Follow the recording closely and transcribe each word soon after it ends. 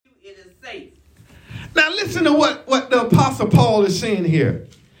Now listen to what the Apostle Paul is saying here.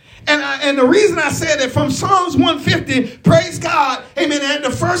 And the reason I said that from Psalms 150, praise God, amen, and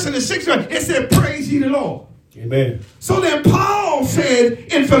the first and the sixth verse, it said, praise ye the Lord. Amen. So then Paul said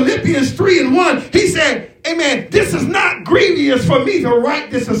in Philippians 3:1, he said, amen, this is not grievous for me to write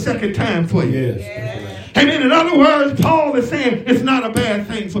this a second time for you. Yes. Yeah. Amen. In other words, Paul is saying it's not a bad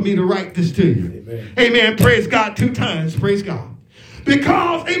thing for me to write this to you. Amen. Amen. Praise God 2 times. Praise God.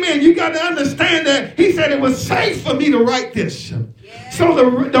 Because, amen, you got to understand that he said it was safe for me to write this. Yeah. So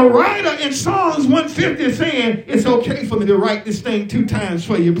the writer in Psalms 150 is saying it's okay for me to write this thing 2 times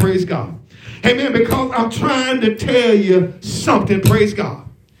for you. Praise God. Amen. Because I'm trying to tell you something. Praise God.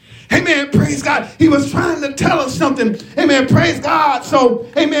 Amen. Praise God. He was trying to tell us something. Amen. Praise God. So,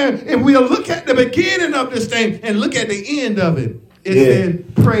 amen, if we'll look at the beginning of this thing and look at the end of it, it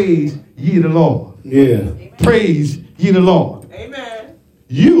said, praise ye the Lord. Yeah. Praise ye the Lord. Amen.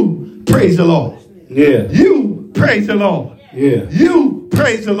 You praise the Lord. Yeah. You praise the Lord. Yeah. You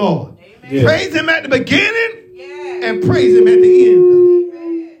praise the Lord. Yeah. Praise him at the beginning and praise him at the end.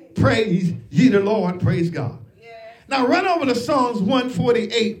 Amen. Praise ye the Lord. Praise God. Now run over to Psalms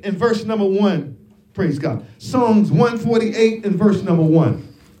 148 and verse number 1. Praise God. Psalms 148 and verse number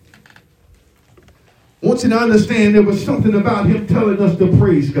 1. I want you to understand there was something about him telling us to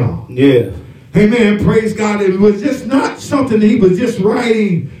praise God. Yeah. Amen. Praise God. It was just not something he was just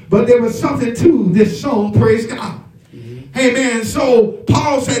writing, but there was something to this song. Praise God. Mm-hmm. Amen. So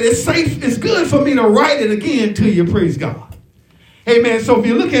Paul said it's safe. It's good for me to write it again to you. Praise God. Amen. So if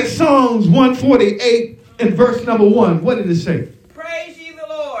you look at Psalms 148 and verse number 1, what did it say? Praise ye the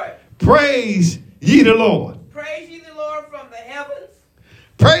Lord. Praise ye the Lord. Praise ye the Lord from the heavens.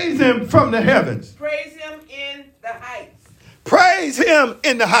 Praise him from the heavens. Praise him in the heights. Praise him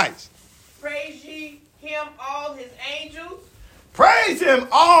in the heights. Praise ye him all his angels. Praise him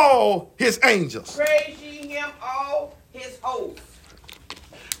all his angels. Praise ye him all his hosts.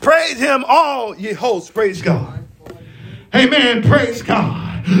 Praise him all ye hosts. Praise God. Amen. Praise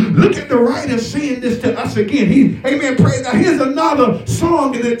God. Look at the writer saying this to us again. Amen. Praise God. Here's another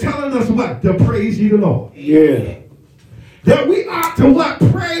song and they're telling us what? To praise ye the Lord. Yeah. That we ought to what?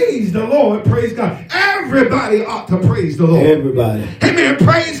 Praise the Lord. Praise God. Everybody ought to praise the Lord. Everybody. Amen.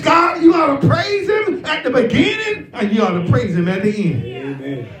 Praise God. You ought to praise him at the beginning and you ought to praise him at the end.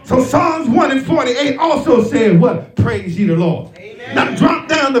 Amen. So Psalms 148 also said what? Praise ye the Lord. Amen. Now drop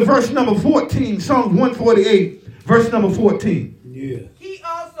down to verse number 14. Psalms 148, verse number 14. Yeah. He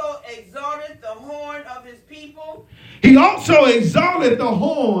also exalted the horn of his people. He also exalted the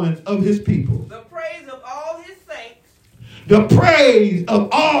horn of his people. The praise of all his saints. The praise of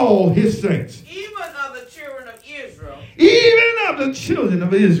all his saints. Even of the children of Israel. Even of the children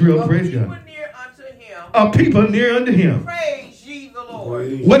of Israel. Praise God. Near unto him. A people near unto him. Praise ye the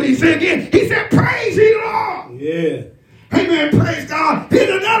Lord. What did he say again? He said, praise ye the Lord. Yeah. Amen. Praise God.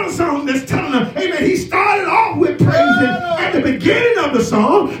 Here's another song that's telling us, amen, he started off with praising at the beginning of the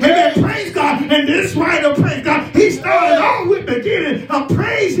song. Amen. Praise God. And this writer, praise God, he started off with beginning of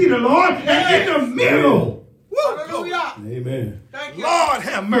praise ye the Lord. And in the middle. Hallelujah. Amen. Thank you. Lord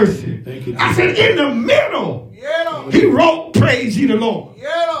have mercy. Thank you. I said in the middle. Yeah. He wrote praise ye the Lord.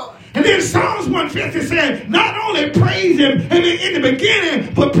 Yeah. And then Psalms 150 said, not only praise him in the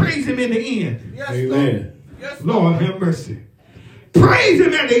beginning, but praise him in the end. Yes, Amen. Yes, Lord have mercy. Praise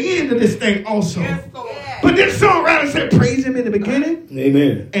him at the end of this thing also. Yes, Lord. But this songwriter said praise him in the beginning.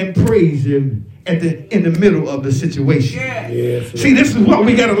 Amen. And praise him in the middle of the situation. Yes. See, this is what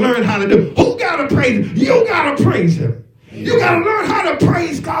we got to learn how to do. Who got to praise him? You got to praise him. You got to learn how to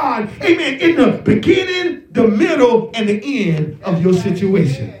praise God. Amen. In the beginning, the middle, and the end of your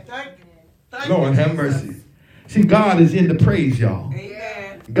situation. Lord have mercy. See, God is in the praise, y'all.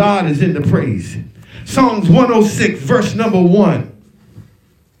 Amen. God is in the praise. Psalms 106, verse number 1.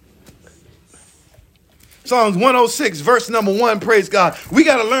 Psalms 106, verse number 1, praise God. We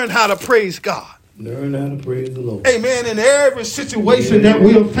got to learn how to praise God. Learn how to praise the Lord. Amen. In every situation that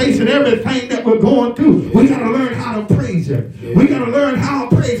we're facing, everything that we're going through, we got to learn how to praise him. We got to learn how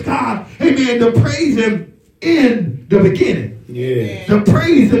to praise God. Amen. To praise him in the beginning. Yeah. To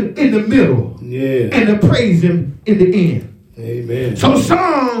praise him in the middle. Yeah. And to praise him in the end. Amen. So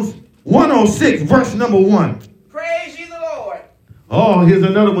Psalms 106, verse number 1. Praise ye the Lord. Oh, here's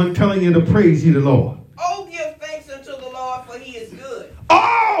another one telling you to praise ye the Lord. Oh, give thanks unto the Lord, for he is good.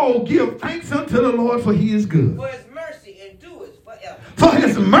 Oh, give thanks unto the Lord, for he is good. For his mercy endureth forever. For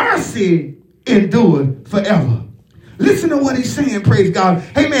his mercy endureth forever. Listen to what he's saying, praise God.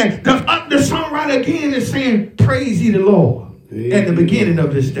 Amen. The songwriter again is saying, praise ye the Lord. Amen. At the beginning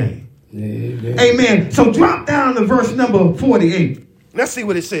of this thing. Amen. Amen. So drop down to verse number 48. Let's see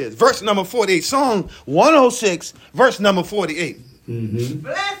what it says. Verse number 48. Psalm 106, verse number 48. Mm-hmm.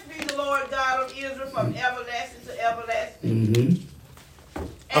 Blessed be the Lord God of Israel from everlasting to everlasting. Mm-hmm.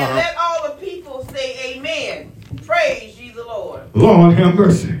 And let all the people say amen. Praise ye the Lord. Lord have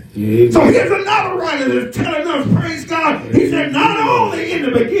mercy. Amen. So here's another writer that's telling us, praise God. He said, not only in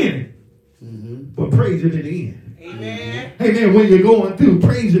the beginning, but praise him in the end. Amen. Amen. When you're going through,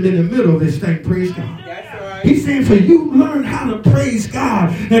 praise him in the middle of this thing. Praise God. That's right. He's saying for you, learn how to praise God.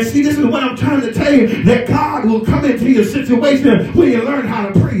 And see, this is what I'm trying to tell you, that God will come into your situation when you learn how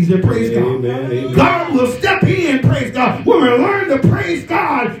to praise him. Praise God. Amen. God will step in, praise God, when we learn to praise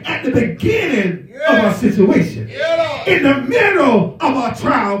God at the beginning of our situation. In the middle of our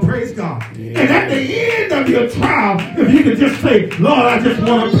trial, praise God. And at the end of your trial, if you can just say, Lord, I just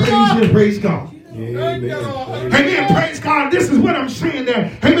want to praise you, praise God. Amen. Praise God. This is what I'm saying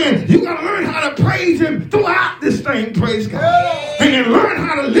there. Amen. You got to learn how to praise him throughout this thing. Praise God. Amen. Learn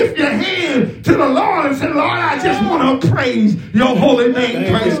how to lift your hand to the Lord and say, Lord, I just want to praise your holy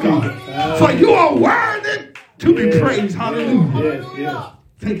name. Praise God. For you are worthy to be praised. Hallelujah. Yes.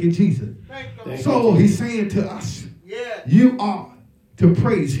 Thank you, Jesus. So he's saying to us, you are to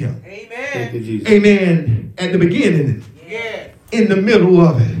praise him. Thank you, Jesus. Amen. At the beginning. In the middle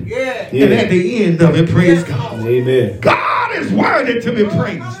of it. And at the end of it, praise God. Amen. God is worthy to be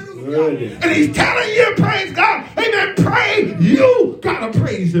praised. Worthy. And he's telling you, praise God. Amen. Pray. You got to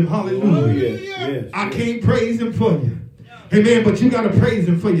praise him. Hallelujah. Yes. I can't praise him for you. Amen. But you got to praise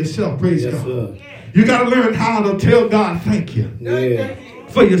him for yourself. Praise Yes, God. sir. You got to learn how to tell God thank you Yeah.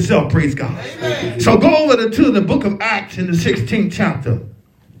 for yourself. Praise God. So go over to the book of Acts in the 16th chapter.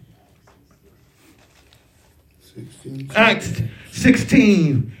 16. Acts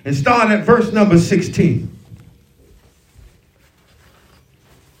 16 and start at verse number 16.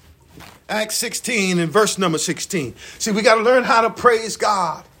 Acts 16 and verse number 16. See, we got to learn how to praise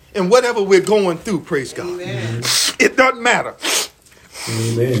God in whatever we're going through. Praise God. Amen. It doesn't matter.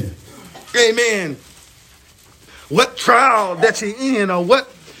 Amen. Amen. What trial that you're in or what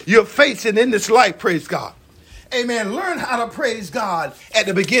you're facing in this life. Praise God. Amen. Learn how to praise God at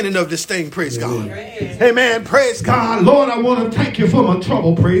the beginning of this thing. Praise God. Amen. Praise God. Lord, I want to thank you for my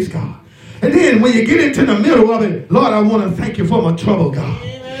trouble. Praise God. And then when you get into the middle of it, Lord, I want to thank you for my trouble, God.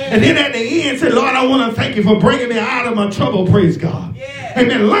 And then at the end, say, Lord, I want to thank you for bringing me out of my trouble. Praise God.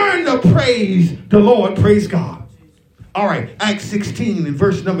 Amen. Learn to praise the Lord. Praise God. All right. Acts 16 and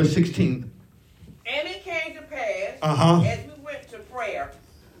verse number 16. And it came to pass, as we went to prayer,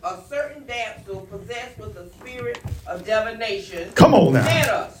 a certain damsel possessed with the spirit of divination Come on now. met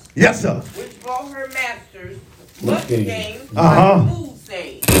us. Yes, sir. Which brought her masters much gain Uh-huh. by food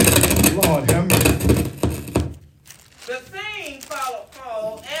saying. Lord have mercy. The same followed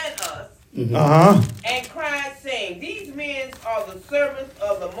Paul and us, Uh-huh. and cried, saying, These men are the servants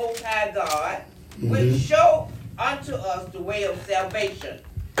of the Most High God, which show unto us the way of salvation.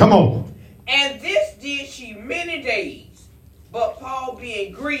 Come on. And this did she many days. But Paul,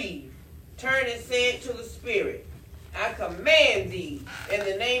 being grieved, turned and said to the Spirit, I command thee in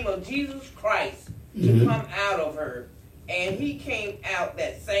the name of Jesus Christ to come out of her. And he came out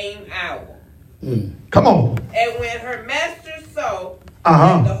that same hour. Come on. And when her masters saw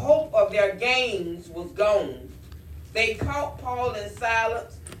that the hope of their gains was gone, they caught Paul and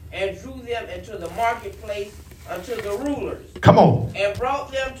Silas and drew them into the marketplace unto the rulers. Come on. And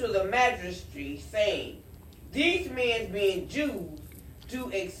brought them to the magistracy, saying, These men, being Jews, do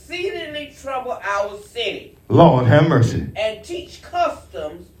exceedingly trouble our city, Lord have mercy. and teach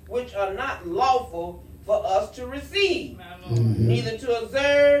customs which are not lawful for us to receive, neither to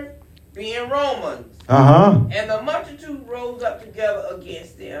observe, being Romans. And the multitude rose up together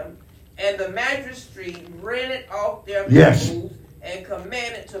against them, and the magistrate rented off their clothes and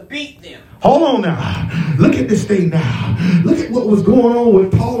commanded to beat them. Hold on now. Look at this thing now. Look at what was going on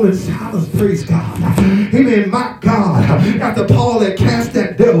with Paul and Silas. Praise God. Amen. My God. After Paul had cast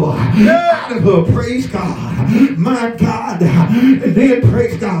that devil out of her. Praise God. My God. And then,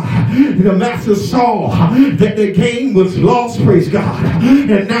 praise God, the master saw that the game was lost. Praise God.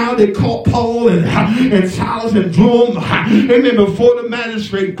 And now they caught Paul and Silas and drew them. Amen. Before the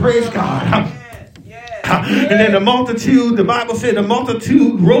magistrate. Praise God. And then the multitude, the Bible said the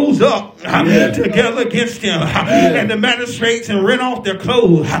multitude rose up together against them. And the magistrates and rent off their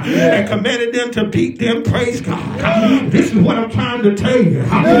clothes and commanded them to beat them. Praise God. This is what I'm trying to tell you.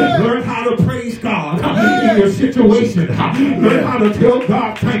 Learn how to praise God in your situation. Learn how to tell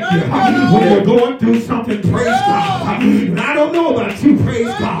God thank you when you're going through something. Praise God. And I don't know about you, praise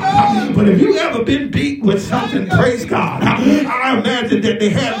God, but if you ever been beat with something, praise God, I imagine that they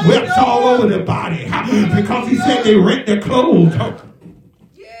had webs all over their body. Because he said they rent their clothes.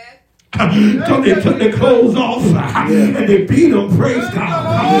 So they took their clothes off and they beat them, praise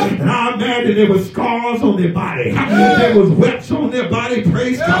God. And I imagine there was scars on their body. There was webs on their body,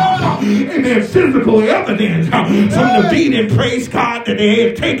 praise God. Amen. Physical evidence from the beating, praise God, that they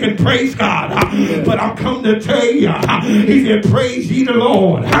had taken, praise God. But I'm come to tell you, he said, praise ye the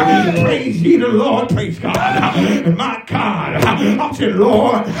Lord. Praise ye the Lord, praise God. And my God, I said,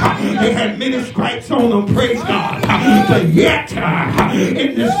 Lord, they had many stripes on them, praise God. But yet,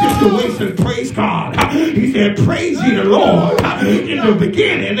 in this situation, praise God, he said, praise ye the Lord in the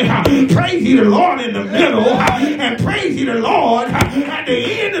beginning, praise ye the Lord in the middle, and praise ye the Lord at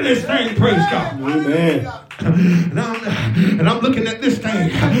the end of this thing, praise God. Amen. And I'm looking at this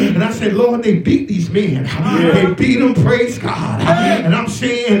thing, and I said, Lord, they beat these men. They beat them, praise God. And I'm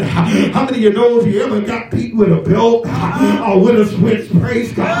saying, how many of you know if you ever got beat with a belt or with a switch,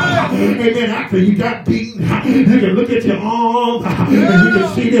 praise God. Amen. After you got beaten, you can look at your arm, and you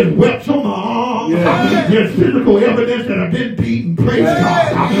can see there's webs on the arm. There's physical evidence that have been beaten, praise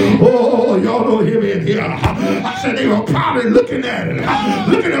God. Oh, y'all don't hear me in here. I said they were probably looking at it,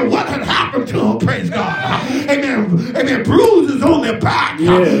 looking at what had happened to them, praise God. Amen. Amen. Bruises on their back,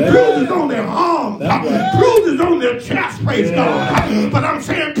 bruises on their arms, bruises on their chest, praise God. But I'm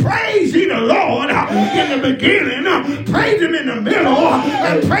saying, praise ye the Lord in the beginning, praise him in the middle,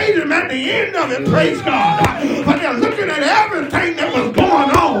 and praise him at the end of it, praise God. But they're looking at everything that was going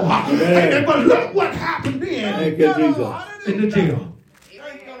on. Amen. But look what happened then. Thank you, Jesus. In the jail.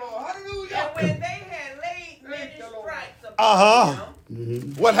 And when they had laid many stripes upon them,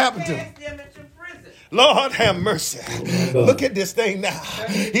 What happened to cast them into prison. Lord have mercy. Look at this thing now.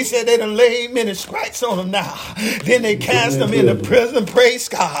 He said they done laid many stripes on them now. Then they cast them into prison. Praise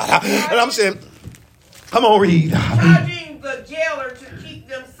God. And I'm saying, come on, read. Charging the jailer to keep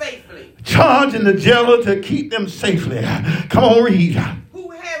them safely. Charging the jailer to keep them safely. Come on, read. Who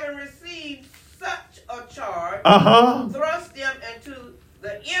having received such a charge, thrust them into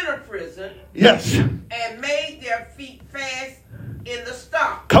the inner prison. Yes. And made their feet fast in the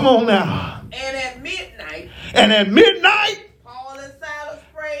stocks. Come on now. And at midnight, Paul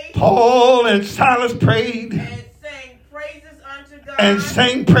and Silas prayed. And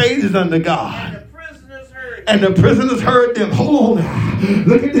sang praises unto God. And the prisoners heard them. Hold on now.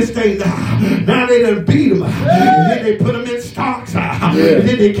 Look at this thing now. Now they done beat them. And then they put them in stocks. And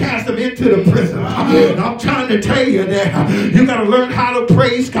then they cast them into the prison. And I'm trying to tell you that you got to learn how to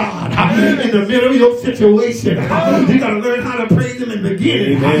praise God in the middle of your situation. You got to learn how to praise him in the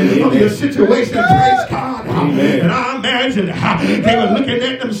beginning of your situation. Praise God. And I imagine they were looking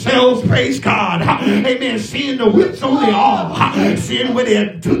at themselves. Praise God. Amen. Seeing the whips on their arm. Seeing where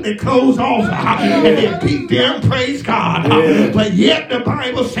they took their clothes off. And they beat them, praise God. But yet the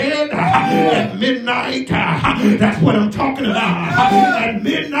Bible said at midnight, that's what I'm talking about. At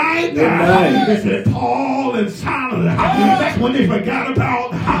midnight, it said Paul and Silas. That's when they forgot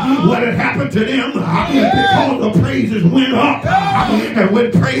about what had happened to them because the praises went up. And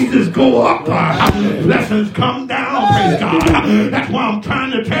when praises go up, blessings come down, praise God. That's why I'm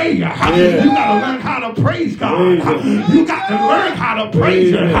trying to tell you, you got to learn how to praise God. You got to learn how to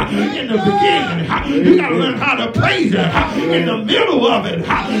praise Him in the beginning. You got to learn how to praise Him in the middle of it. You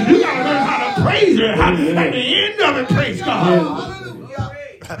got to learn how to praise Him at the end of it, praise God.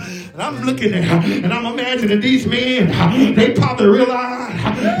 And I'm looking at and I'm imagining these men, they probably realize,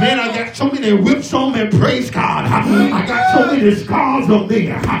 man, I got so many whips on me, praise God. I got so many scars on me.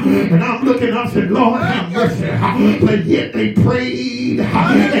 And I'm looking, I said, Lord, have mercy. But yet they prayed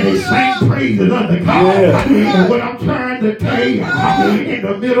and they sang praises unto God. And what I'm trying to tell you, in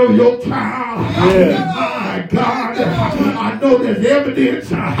the middle of your trial, my God, I know there's evidence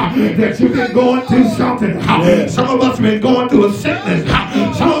that you've been going through something. Some of us have been going through a sickness.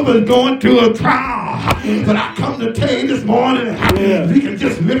 Some of us going through a trial. But I come to tell you this morning, you can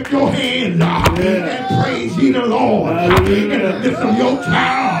just lift your hands and praise ye the Lord in the midst of your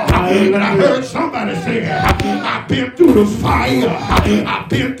trial. And I heard somebody say, I've been through the fire. I've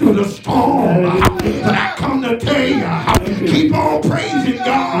been through the storm. But I come to tell you, keep on praising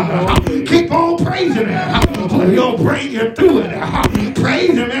God. Keep on praising Him. Or He'll bring you through it.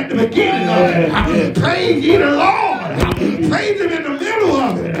 Praise Him at the beginning of it. Praise ye the Lord. Praise Him in the middle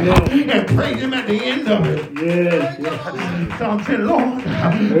of it. And praise Him at the end of it. So I'm saying, Lord,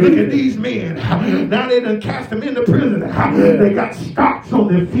 look at these men. Now they done cast them into prison. They got stocks socks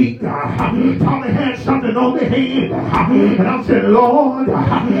on their feet, probably had something on their hand. And I'm saying, Lord,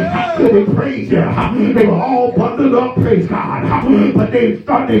 how could they praise you? They were all bundled up, praise God. But they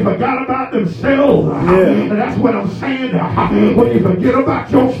thought they forgot about themselves. And that's what I'm saying. When you forget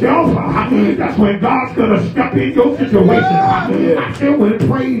about yourself, that's when God's going to step in your situation. I said when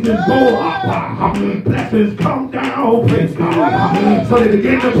praises go up, blessings come down, praise God. So they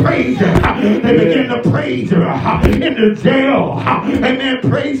begin to praise you. They begin to praise you in the jail. Amen,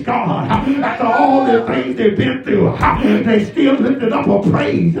 praise God. After all the things they've been through, they still lifted up a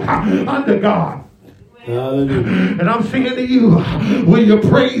praise unto God. And I'm saying to you, will you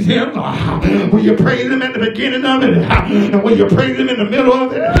praise him? Will you praise him at the beginning of it? And will you praise him in the middle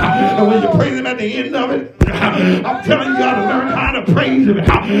of it? And will you praise him at the end of it? I'm telling you, you got to learn how to praise him.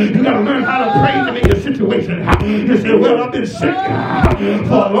 You got to learn how to praise him in your situation. You say, well, I've been sick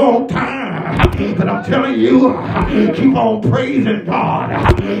for a long time. But I'm telling you, keep on praising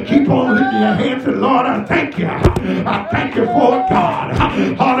God. Keep on lifting your hands and Lord, I thank you. I thank you for it, God.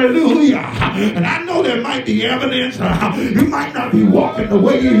 Hallelujah. And I know there might be evidence. You might not be walking the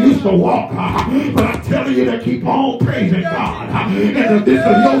way you used to walk. But I'm telling you to keep on praising God. In the midst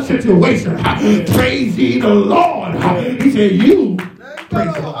of your situation, praise ye the Lord. He said, you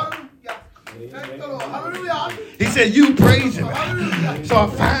praise the Lord. He said, you praise him. So I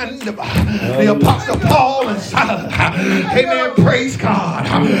find the Apostle Paul and Silas. Amen. Praise God.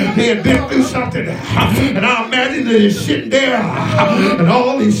 They had been through something. And I imagine they're sitting there and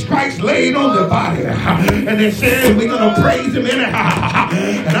all these stripes laid on their body. And they said, we're going to praise him anyhow.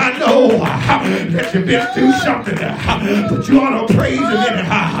 And I know that you've been through something. But you ought to praise him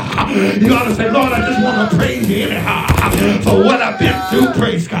anyhow. You ought to say, Lord, I just want to praise you anyhow for what I've been through.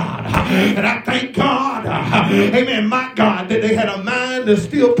 Praise God. And I thank God. Amen. My God, that they had a mind to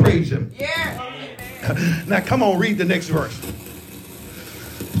still praise him. Yeah. Now come on, read the next verse.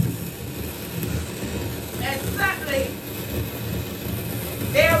 And suddenly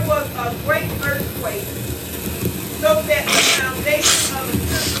there was a great earthquake, so that the foundation of the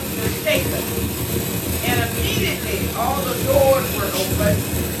temple was shaken. And immediately all the doors were opened,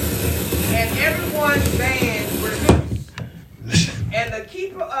 and everyone's bands were loosed. And the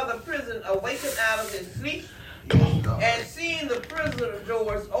keeper of the prison awakened out of his sleep. And seeing the prisoner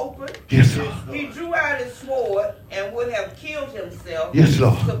doors open, yes, he drew out his sword and would have killed himself, yes,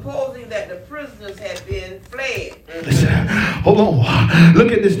 Lord, supposing that the prisoners had been fled. Listen, hold on.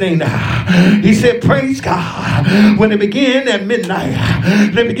 Look at this thing now. He said, praise God. When they began at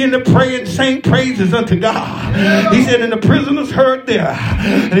midnight, they began to pray and sing praises unto God. He said, and the prisoners heard there.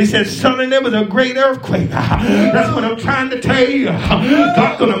 And he said, suddenly there was a great earthquake. That's what I'm trying to tell you.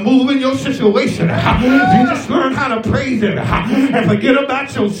 God's going to move in your situation. You just learn how to praise him and forget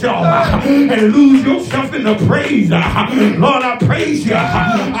about yourself and lose yourself in the praise. Lord, I praise you.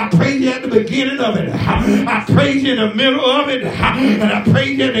 I praise you at the beginning of it. I praise you in the middle of it. And I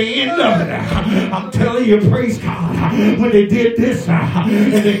praise you at the end of it. I'm telling you, praise God. When they did this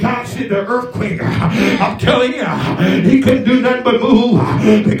and then God sent the earthquake, I'm telling you, he couldn't do nothing but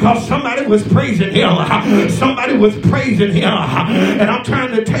move because somebody was praising him. Somebody was praising him. And I'm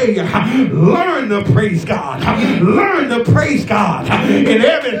trying to tell you, learn to praise God. Learn to praise God in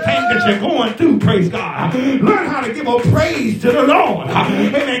everything that you're going through. Praise God. Learn how to give a praise to the Lord.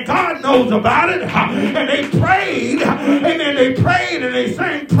 Amen. God knows about it. And they prayed. Amen. They prayed and they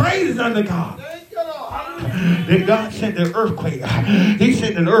sang praises unto God. Then God sent the earthquake. He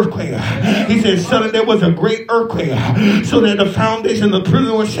sent an earthquake. He said, suddenly there was a great earthquake, so that the foundation of the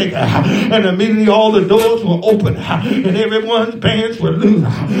prison was shaken. And immediately all the doors were open, and everyone's bands were loose.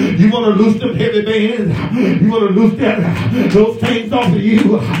 You want to loose them heavy bands? You want to loose those things off of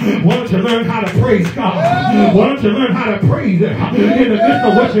you? Why don't you learn how to praise God? Why don't you learn how to praise Him in the midst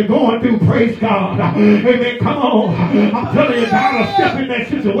of what you're going through? Praise God. Amen. Come on. I'm telling you, God will step in that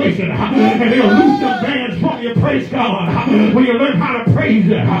situation, and He'll loose them bands from you. Praise God. When you learn how to praise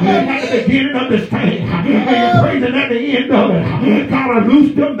Him at the beginning of this thing, and you're praising at the end of it, God will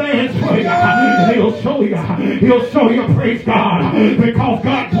loose them bands for you, and He'll show you. He'll show you, praise God, because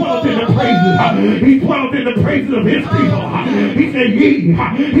God dwells in the praises. He dwells in the praises of His people. He said, ye.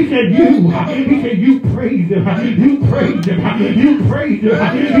 He said, you. He said, you praise Him. You praise Him. You praise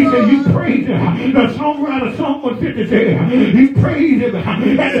Him. He said, you praise Him. The songwriter, Psalm 150 said, you praise Him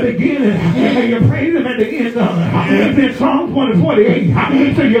at the beginning, and you praise Him at the end of it. Then Psalm 148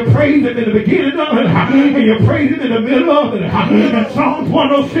 so you praise Him in the beginning of it, and you praise Him in the middle of it. And Psalm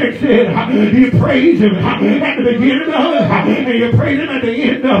 106 said, you praise Him at the beginning of it, and you praise Him at the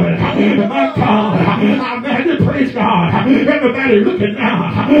end of it. And my thank God. I imagine, praise God, everybody looking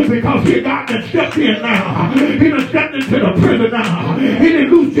now because he got them stepped in now. He done stepped into the prison now. He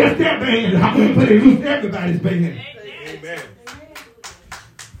didn't lose just their band, but he loosed everybody's band. Amen.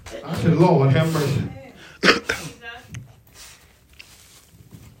 I said, Lord, have mercy.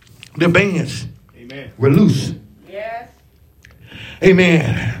 The bands were loose. Yes.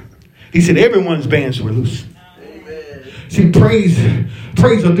 Amen. He said everyone's bands were loose. See, praise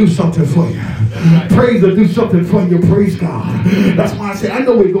will do something for you. Praise will do something for you. Praise God. That's why I say, I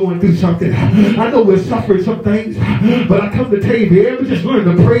know we're going through something. I know we're suffering some things. But I come to tell you, if you ever just learn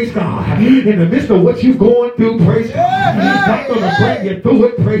to praise God in the midst of what you're going through, praise God. God's going to bring you through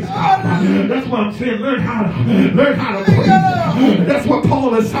it, praise God. That's why I'm saying, learn how to praise God. That's what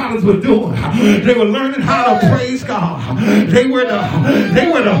Paul and Silas were doing. They were learning how to praise God. They were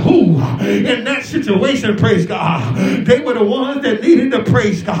the who in that situation, praise God. They were the ones that needed to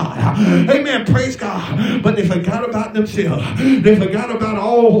praise God. Amen. Praise God. But they forgot about themselves. They forgot about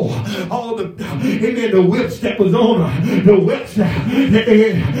all the amen, the whips that was on the whips that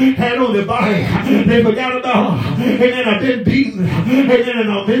they had on their body. They forgot about amen, I've been beaten. Amen.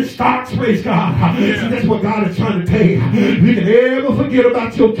 And I've been stopped. Praise God. See, that's what God is trying to tell you. You can never forget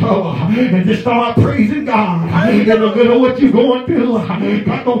about your trouble and just start praising God. In the middle of what you're going through,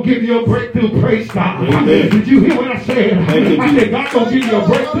 God gonna give you a breakthrough. Praise God. Did you hear what I said? I said, God gonna give you a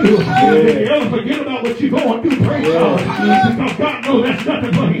breakthrough. If you ever forget about what you're going through, praise God. Because God knows that's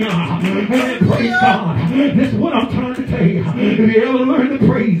nothing but Him. Amen. Praise God. This is what I'm trying to tell you. If you ever learn to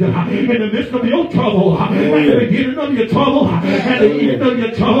praise in the midst of your trouble, at the beginning of your trouble, at the end of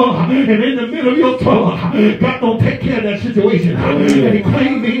your trouble, and in the middle of your trouble, God gonna take care of that situation. And He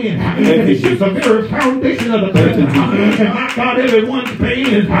claimed in. And He shifts the very foundation of the prison. And my God, everyone's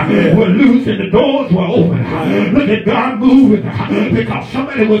bands were loose and the doors were open. Look at God moving because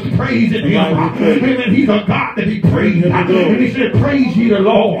somebody was praising Him. Amen. He's a God that He praised. And He said, praise ye the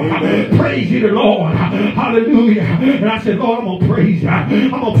Lord. Praise ye the Lord. Hallelujah. And I said, Lord, I'm going to praise you. I'm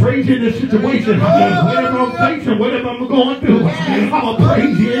going to praise you in this situation. Whatever I'm facing, whatever I'm going through, I'm going to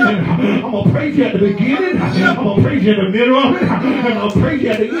praise you. I'm going to praise you at the beginning. I'm going to praise you in the middle of it. I'm going to praise you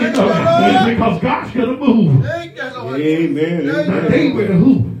at the end of it. Because God's going to move. Amen. They were the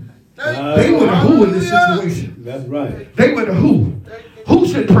who. They were the who in this situation. That's right. They were the who. Who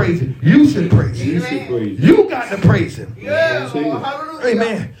should praise Him? You should praise Him. You should praise Him. You got to praise Him. Yeah.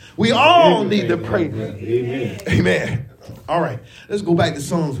 Amen. We all need to praise Him. Amen. Amen. All right. Let's go back to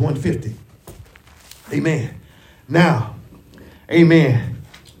Psalms 150. Amen. Now, amen.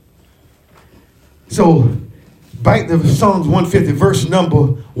 So, back to Psalms 150, verse number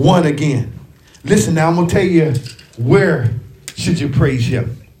 1 again. Listen now, I'm going to tell you where should you praise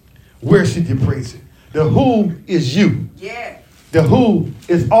Him. Where should you praise Him? The who is you. Yeah. The who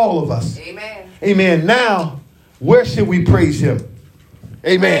is all of us. Amen. Amen. Now, where should we praise Him?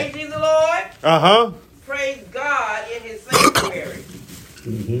 Amen. Praise the Lord. Uh-huh. Praise God in His sanctuary.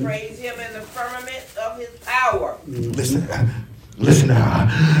 Praise Him in the firmament of His power. Listen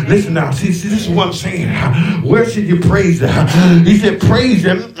now. See, this is what I'm saying. Where should you praise Him? He said, praise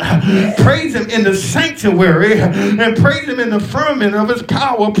Him in the sanctuary, and praise Him in the firmament of His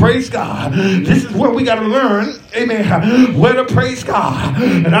power. Praise God. This is where we got to learn, amen, where to praise God.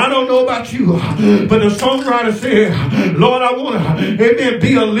 And I don't know about you, but the songwriter said, Lord, I want to, amen,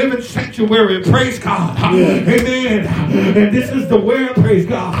 be a living sanctuary. Praise God. Amen. And this is the where, praise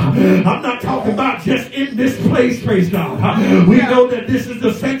God. I'm not talking about just in this place, praise God. We know that this is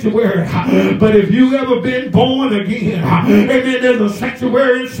the sanctuary. But if you ever been born again, amen, there's a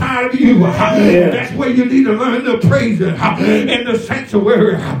sanctuary inside of you. That's where you need to learn to praise Him in the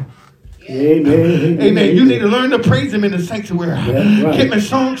sanctuary. Amen. Amen. You need to learn to praise Him in the sanctuary. Right. Get me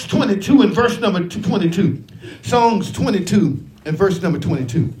Psalms 22 and verse number 22. Psalms 22 and verse number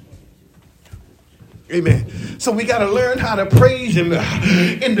 22. Amen. So we got to learn how to praise Him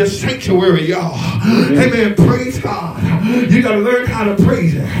in the sanctuary, y'all. Amen. Praise God. You got to learn how to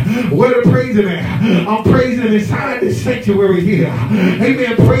praise Him. Where to praise Him at? I'm praising Him inside this sanctuary here.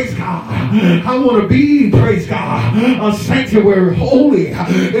 Amen. Praise God. I want to be, praise God, a sanctuary, holy.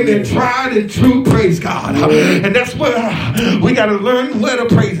 Amen. Tried and true, praise God. And that's where we got to learn where to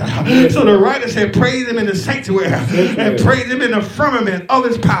praise Him. So the writer said, praise Him in the sanctuary and praise Him in the firmament of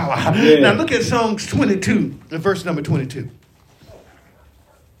His power. Now look at Psalms 22, verse number 22.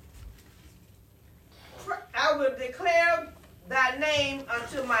 I will declare thy name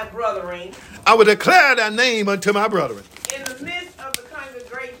unto my brethren. I will declare thy name unto my brethren. In the midst of the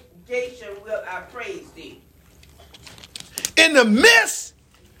congregation will I praise thee. In the midst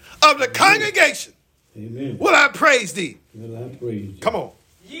of the congregation Amen. will I praise thee. Will I praise you. Come on.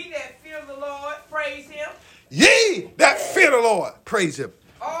 Ye that fear the Lord praise him.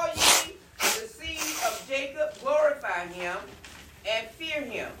 All ye the seed of Jacob, glorify him and fear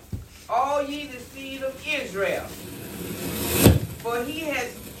him. All ye the seed of Israel. For he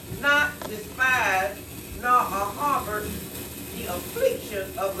has not despised nor harbored the affliction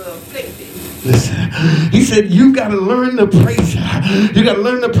of the afflicted. Listen, he said you got to learn to praise him. You got to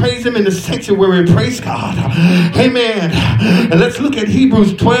learn to praise him in the sanctuary. Praise God. Amen. And let's look at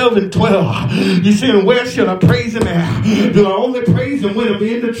Hebrews 12 and 12. You saying, where should I praise him at? Do I only praise him when I'm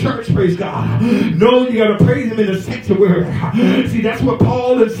in the church? Praise God. No, you got to praise him in the sanctuary. See, that's what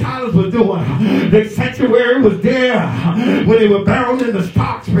Paul and Silas were doing. The sanctuary was there when they were bound in the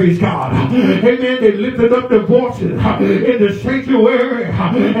stocks. Praise God. Amen. They lifted up their voices in the sanctuary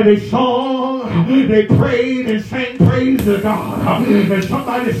and they sung, they prayed and sang praise to God. And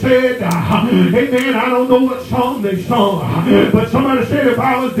somebody said, amen, I don't know what song they sung, but somebody said if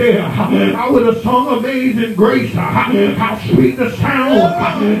I was there, I would have sung Amazing Grace. How sweet the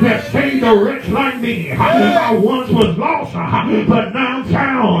sound that saved a wretch like me. I once was lost, but now I'm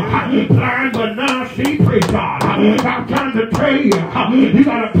found. Blind, but now I see. Praise God. I'm trying to pray. You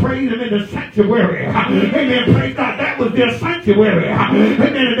got to praise him in the sanctuary. Amen. Praise God. That was their sanctuary.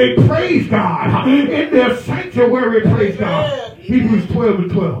 Amen. And they praise God in their sanctuary. Praise God. Hebrews 12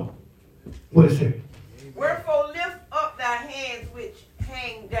 and 12. What is it? Wherefore lift up thy hands which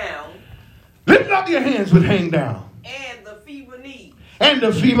hang down. Lift up your hands which hang down. And the feeble knees. And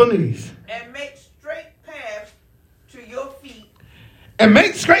the feeble knees. And make straight paths to your feet. And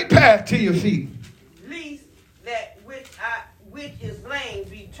make straight path to your feet. Lest that which is lame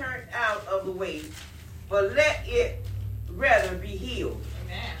be turned out of the way, but let it rather be healed.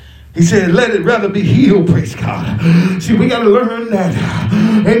 Amen. He said, let it rather be healed, praise God. See, we got to learn that,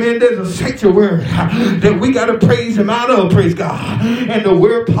 amen, there's a sanctuary that we got to praise him out of, praise God. And the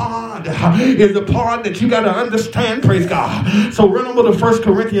word part is the part that you got to understand, praise God. So run over to 1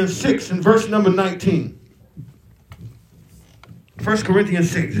 Corinthians 6 and verse number 19. 1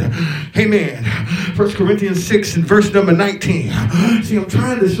 Corinthians 6. Amen. 1 Corinthians 6 and verse number 19. See, I'm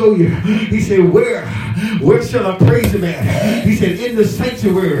trying to show you. He said, where shall I praise him at? He said, in the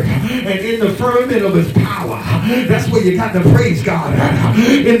sanctuary and in the firmament of his power. That's where you got to praise God at.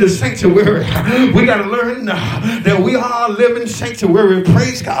 In the sanctuary. We got to learn that we are a living sanctuary.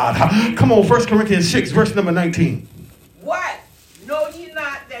 Praise God. Come on, 1 Corinthians 6, verse number 19. What? Know ye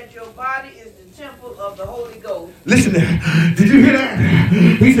not that your body is the temple of the Holy Ghost? Listen there. Did you hear that?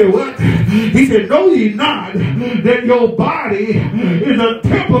 He said, what? He said, know ye not that your body is a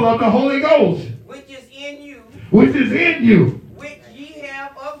temple of the Holy Ghost? Which is in you. Which is in you. Which ye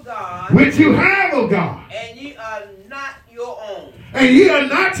have of God. Which you have of God. And ye are not your own. And ye are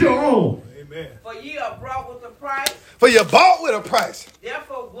not your own. Amen. For ye are brought with a price. For you're bought with a price.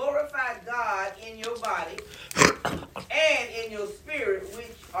 Therefore glorify God in your body and in your spirit,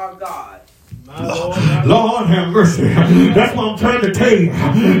 which are God's. Lord have mercy. That's what I'm trying to tell you.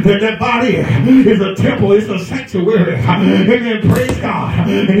 That body is a temple. It's a sanctuary. Amen. Praise God.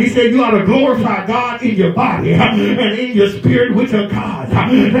 And he said you ought to glorify God in your body and in your spirit, which are God.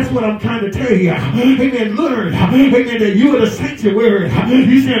 That's what I'm trying to tell you. Amen. Learn. Amen. That you are the sanctuary.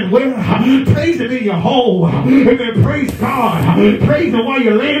 You said, well, praise him in your home. Amen. Praise God. Praise him while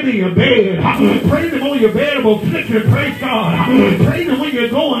you're laying in your bed. Praise him on your bed of affliction. Praise God. Praise him when you're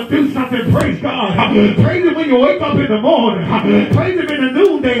going through something. Praise God. Praise him when you wake up in the morning. Praise him in the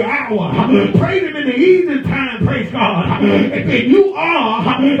noonday hour. Praise him in the evening time. Praise God. And you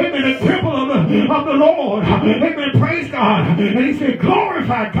are in the temple of the Lord. Amen. Praise God. And he said,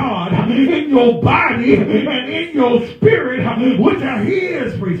 glorify God in your body and in your spirit, which are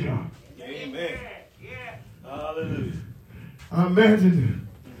his. Praise God. Amen. Hallelujah. I imagine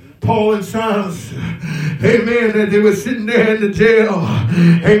Paul and Silas, amen, that they were sitting there in the jail,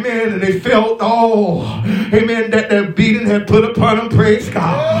 amen, and they felt all, amen, that the beating had put upon them. Praise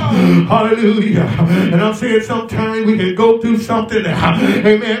God. Hallelujah. And I'm saying sometimes we can go through something,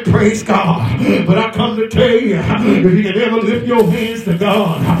 amen, praise God. But I come to tell you, if you can ever lift your hands to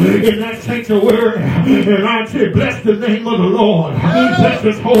God in that sanctuary, and I say, bless the name of the Lord, bless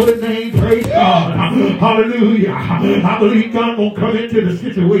his holy name, praise God. Hallelujah. I believe God will come into the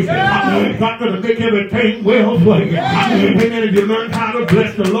situation. God going to make everything well for you. Amen. If you learn how to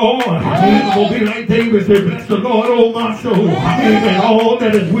bless the Lord, I'm going to be like David said, bless the Lord, oh my soul, and all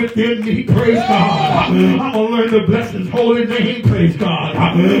that is within me, praise God. I'm going to learn to bless his holy name, praise God.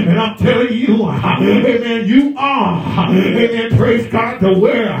 And I'm telling you, amen, you are, amen, praise God, to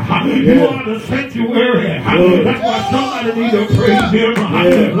where you are the sanctuary. That's why somebody needs to praise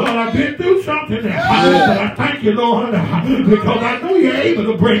him. Lord, I've been through something, but I thank you, Lord, because I know you're able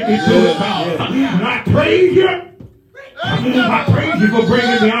to bring me through it, God. And I praise you. I praise you for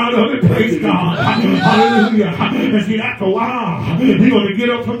bringing me out of it. Praise God. Hallelujah. And see, after a while, you're going to get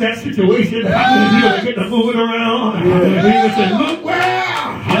up from that situation. You're going to get to moving around. And you're going to say, look where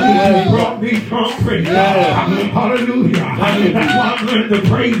he brought me from. Praise God. Hallelujah. That's why I'm learning to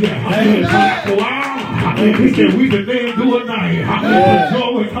praise him. After a while, he said, we can then do a night. But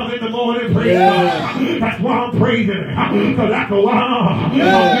joy will come in the morning. Praise God. That's why I'm praising him. Because after a while, I'm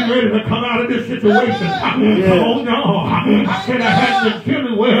getting ready to come out of this situation. Come on, y'all. I said I hadn't been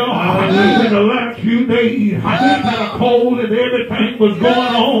feeling well in the last few days. I had a cold and everything was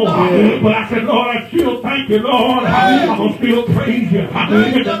going on. But I said, Lord, I still thank you, Lord. I'm going to still praise you.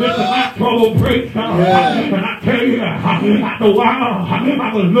 In the midst of my trouble, praise God. And I tell you, after a while,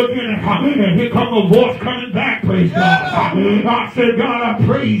 I was looking and here comes a voice coming back, praise God. I said, God, I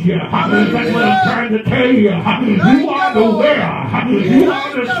praise you. That's what I'm trying to tell you. You are the where. You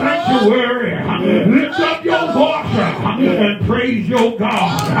are the sanctuary. Lift up your voice and praise your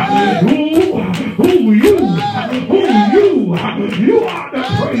God. You are the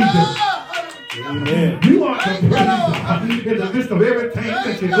praiser. Amen. You are the praiser in the midst of everything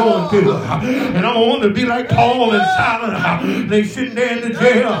that you're going through. And I want to be like Paul and Silas. They sitting there in the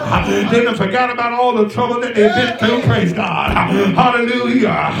jail. They done forgot about all the trouble that they've been through. Praise God. Hallelujah.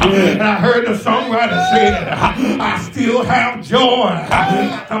 And I heard the songwriter say, I still have joy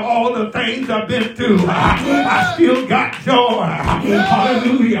after all the things I've been through. I still got joy.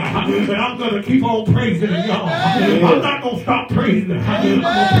 Hallelujah. And I'm going to keep on praising him, y'all. I'm not going to stop praising him. I'm going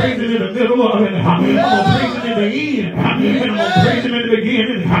to praise him in the middle of it. I'm going to praise him in the end. And I'm going to praise him in the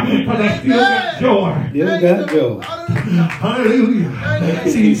beginning. Because I still got joy. Still got joy. Hallelujah.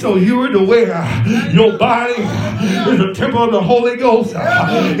 See, so you're aware your body is a temple of the Holy Ghost.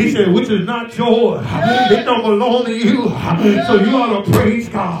 He said, which is not yours. It don't belong to you. So you ought to praise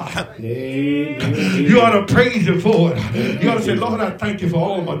God. You ought to praise him for it. You ought to say, Lord, I thank you for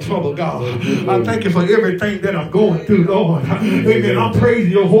all my trouble, God. I thank you for everything that I'm going through, Lord. Amen. I'm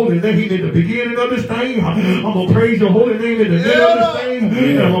praising your holy name in the beginning of this thing. I'm going to praise your holy name in the middle of this thing.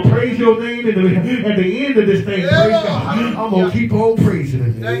 And I'm going to praise your name at the end of this thing. Praise God. I'm going to keep on praising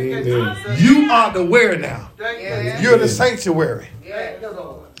him. Amen. You are the where now. You're the sanctuary.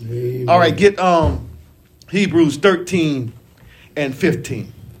 All right, get Hebrews 13 and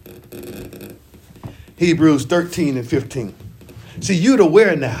 15. Hebrews 13 and 15. See, you're the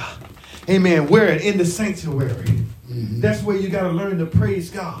where now. Amen. We're in the sanctuary. That's where you got to learn to praise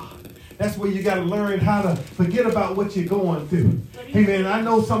God. That's where you got to learn how to forget about what you're going through. Hey, man, I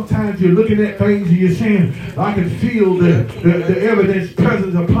know sometimes you're looking at things and you're saying, I can feel the evidence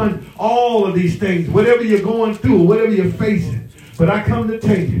presence upon all of these things, whatever you're going through, whatever you're facing. But I come to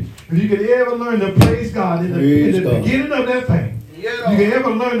tell you, if you can ever learn to praise God in the beginning of that thing, you can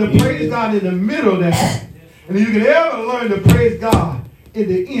ever learn to praise God in the middle of that thing, and you can ever learn to praise God in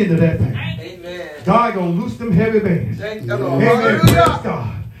the end of that thing. Amen. God going to loose them heavy bands. Amen. Praise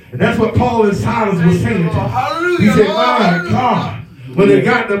God. And that's what Paul and Silas was saying. He said, my God, when they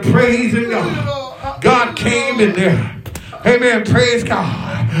got the praise in God, God came in there. Amen. Praise God.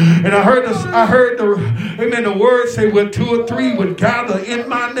 And I heard the word say, where 2 or 3 would gather in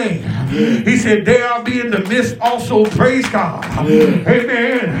my name. He said, there I'll be in the midst also. Praise God.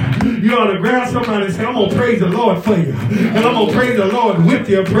 Amen. You ought to grab somebody and say, I'm going to praise the Lord for you. And I'm going to praise the Lord with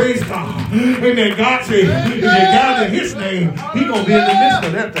you. Praise God. Amen. God said, if you gather his name, he's going to be in the midst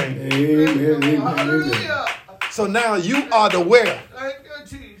of that thing. Amen. Hallelujah. So now you are the where.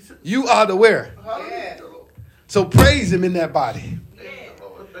 You are the where. So praise him in that body.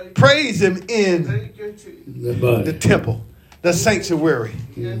 Praise him in the temple, the sanctuary.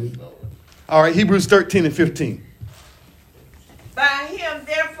 All right, Hebrews 13 and 15. By him,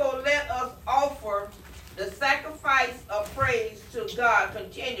 therefore, let us offer the sacrifice of praise to God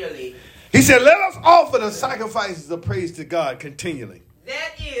continually. He said, let us offer the sacrifices of praise to God continually.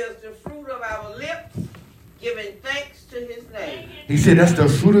 That is the fruit of our lips, giving thanks to his name. He said, that's the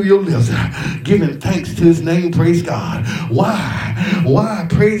fruit of your lips, giving thanks to his name. Praise God. Why?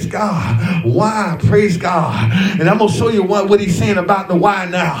 Praise God. Why? Praise God. And I'm going to show you what he's saying about the why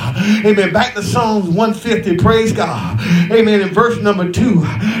now. Amen. Back to Psalms 150. Praise God. Amen. In verse number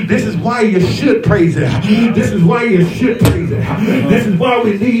 2, this is why you should praise him. This is why you should praise him. This is why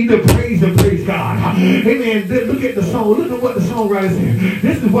we need to praise him. Praise God. Amen. Look at the song. Look at what the songwriter said.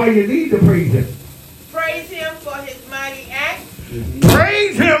 This is why you need to praise him. Praise him for his mighty acts.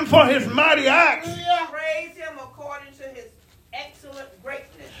 Praise him for his mighty acts. Praise him according to his excellent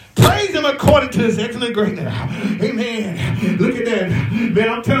greatness. Praise him him according to his excellent greatness. Amen. Look at that. Man,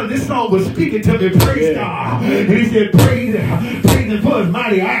 I'm telling you, this song was speaking to me. Praise God. And he said, praise him for his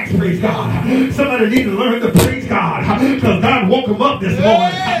mighty acts. Praise God. Somebody need to learn to praise God. Because God woke him up this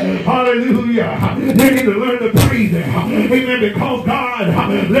morning. Hallelujah. They need to learn to praise him. Amen. Because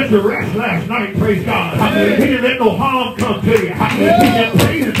God let you rest last night. Praise God. He didn't let no harm come to you. He just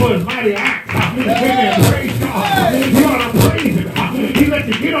praise him for his mighty acts. Amen. Praise God. You ought to praise him. He let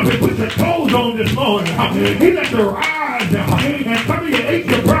you get up and put your clothes on this morning. He let you rise. And some of you ate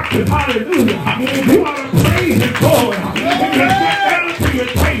your breakfast. Hallelujah. You ought to praise him for it. And you sit down to your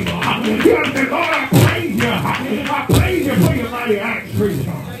table. You ought to say, Lord, I praise you. I praise you for your mighty acts. Praise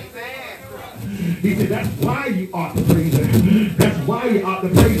God. He said, that's why you ought to praise him. That's why you ought to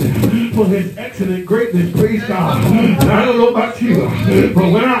praise him for his excellent greatness. Praise God. And I don't know about you,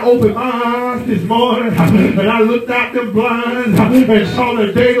 but when I opened my eyes this morning and I looked out them blinds and saw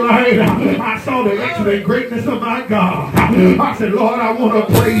the daylight, I saw the excellent greatness of my God. I said, Lord, I want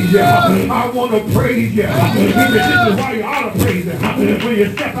to praise you. I want to praise you. He said, this is why you ought to praise him. When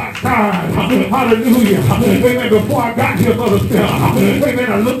you step outside, hallelujah. Amen. Before I got here, Brother Phil,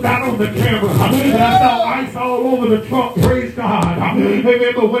 amen, I looked out on the camera. And I saw ice all over the trunk, praise God.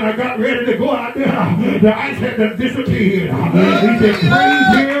 Amen. But when I got ready to go out there, the ice had to disappear. He said, praise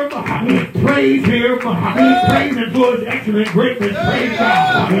him, praise him, praise him for his excellent greatness, praise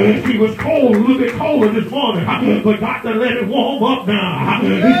God. She was cold, a little bit colder this morning, but God to let it warm up now.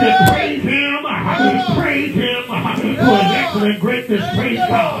 He said, praise him for his excellent greatness, praise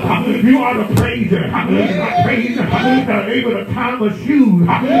God. You ought to praise him. I praise him that I'm able to tie my shoes.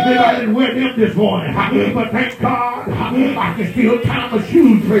 I didn't wear them this morning, but thank God I can still tie my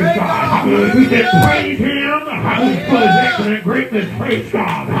shoes, praise God. He said, praise him for his excellent greatness, praise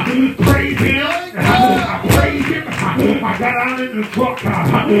God. Praise him, I praise him. I got out in the truck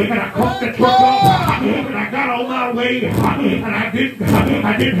and I caught the truck up and I got on my way and I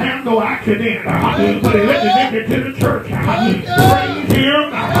didn't have no accident, but he let me make it to the church. Praise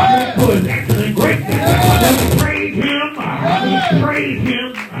him for his excellent greatness. Praise him, praise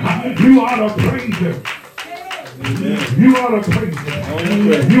him. You ought to praise him. You ought to praise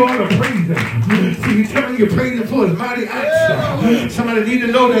him. You ought to praise him. See, you're telling you praise him for his mighty acts. Somebody need to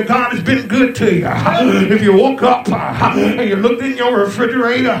know that God has been good to you. If you woke up and you looked in your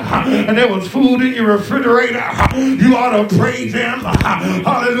refrigerator and there was food in your refrigerator, you ought to praise him.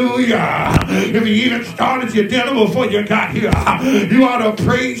 Hallelujah. If you even started your dinner before you got here, you ought to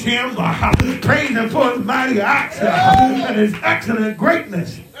praise him. Praise him for his mighty acts and his excellent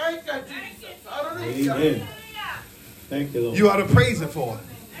greatness. Thank you, Jesus. Amen. Thank you, Lord. You ought to praise him for it.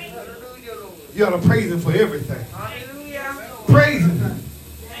 You ought to praise him for everything. Hallelujah. Praise him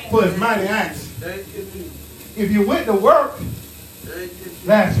for his mighty acts. If you went to work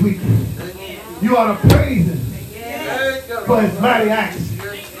last week, you ought to praise him for his mighty acts.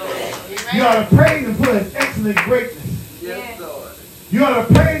 You ought to praise him for his excellent greatness. You ought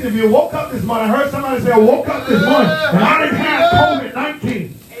to praise him. You woke up this morning. I heard somebody say, I woke up this morning and I didn't have COVID-19.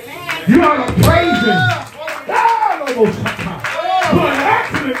 You ought to praise him. For his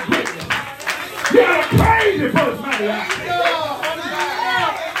excellent greatness. You ought to praise him for his mighty acts.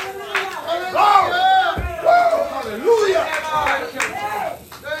 Hallelujah.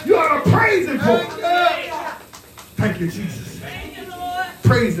 You ought to praise him for it. Thank you, Jesus.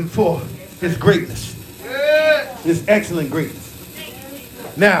 Praise him for his greatness. His excellent greatness.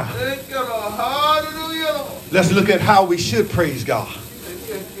 Now, let's look at how we should praise God.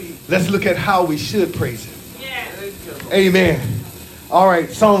 Let's look at how we should praise him. Amen. All right,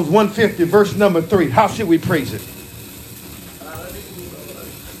 Psalms 150, verse number 3. How should we praise it?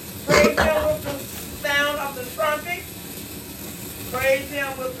 Praise him with the sound of the trumpet. Praise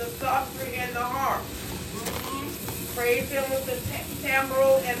him with the psaltery and the harp. Praise him with the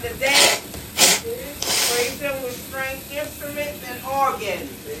tambourine and the dance. Praise him with stringed instruments and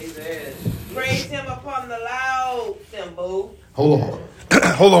organs. Amen. Praise him upon the loud cymbals. Hold on.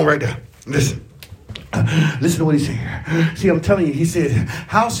 Hold on right there. Listen. Listen to what he's saying. See, I'm telling you, he said,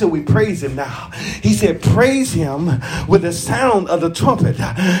 how shall we praise him now? He said, praise him with the sound of the trumpet.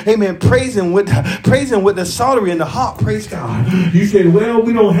 Amen. Praise him with the psaltery and the harp. Praise God. You said, well,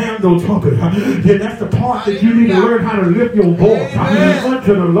 we don't have no trumpet. Then that's the part that you need to learn how to lift your voice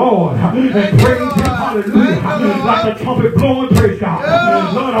unto the Lord and praise him. Hallelujah. Like a trumpet blowing. Praise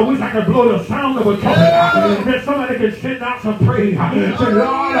God. Lord, I wish I could blow the sound of a trumpet. That somebody can send out some praise. Say,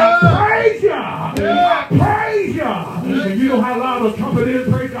 Lord, I praise you. I praise you. And you know how loud a trumpet is,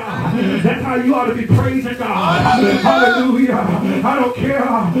 praise God. That's how you ought to be praising God. Hallelujah. I don't care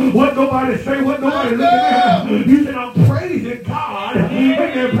what nobody say, what nobody looking at. You said, I'm praising God.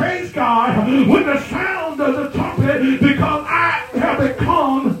 Amen. Praise God. God, with the sound of the trumpet, because I have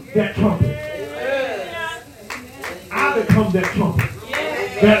become that trumpet. I become that trumpet.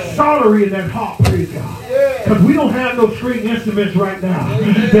 That psaltery and that harp, praise God. Because we don't have no string instruments right now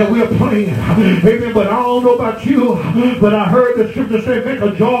that we're playing. Amen. But I don't know about you, but I heard the scripture say, make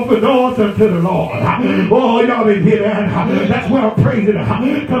a joyful noise unto the Lord. Oh, y'all didn't hear that. That's why I'm praising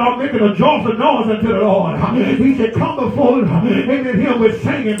him. Because I'm making a joyful noise unto the Lord. He said, come before him. Amen. Him with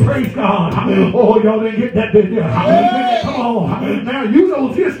singing, praise God. Oh, y'all didn't get that, did you? Amen. Come on. Now, you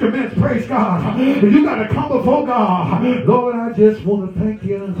those instruments, praise God. You got to come before God. Lord, I just want to thank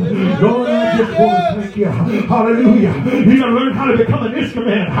you. Lord, I just want to thank you. Hallelujah. You got to learn how to become an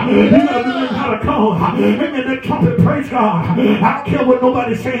instrument. You got to learn how to come. Amen. That trumpet, praise God. I don't care what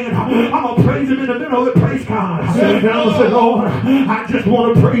nobody's saying. I'm going to praise him in the middle of it, praise God. And I'm going to say, Lord, I just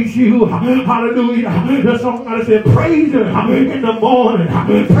want to praise you. Hallelujah. The song I said, praise him in the morning.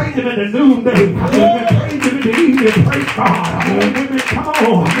 Praise him in the noonday. And praise him in the evening, praise God. Amen. Come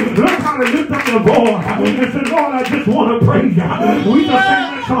on. Learn how to lift up your voice and say, Lord, I just want to praise you. We just sing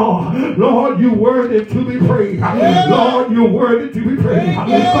that song. Lord, you worthy to be praised. Lord, you're worthy to be praised.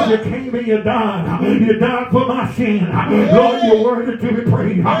 Because you came and you died. You died for my sin. Lord, you're worthy to be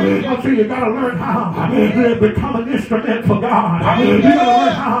praised. I say you got to learn how to become an instrument for God. You got to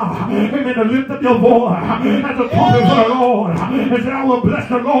learn how, amen, to lift up your voice as a trumpet for the Lord. And say, I will bless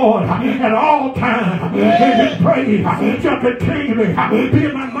the Lord at all times. And his praise shall continually be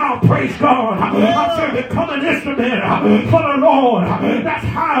in my mouth. Praise God. I say become an instrument for the Lord. That's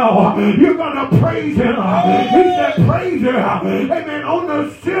how you're going to praise him. He said praise him. Amen. On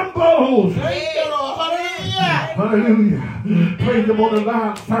the cymbals. Hallelujah. Praise him on the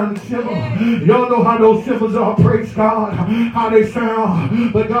loud sounding cymbal. Y'all know how those cymbals are. Praise God. How they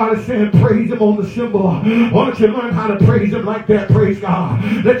sound. But God is saying praise him on the cymbal. Why don't you learn how to praise him like that? Praise God.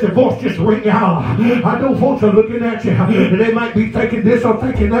 Let your voice just ring out. I know folks are looking at you and they might be thinking this or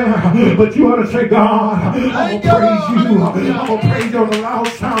thinking that. But you ought to say, God, I'm going to praise you. I'm going to praise you on the loud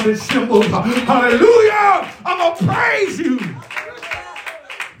sounding cymbals. Hallelujah. I'm going to praise you.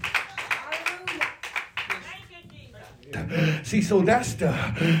 See, so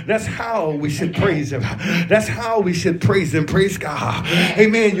that's how we should praise him. That's how we should praise him. Praise God.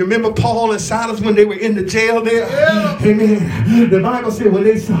 Amen. You remember Paul and Silas when they were in the jail there? Amen. The Bible said when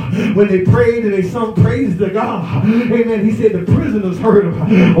they prayed and they sung praise to God. Amen. He said the prisoners heard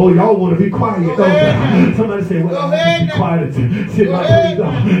them. Oh, y'all want to be quiet, don't you? Somebody said, well, I want to be quiet and sit my praise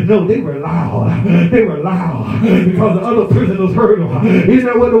God. No, they were loud. They were loud because the other prisoners heard them. Isn't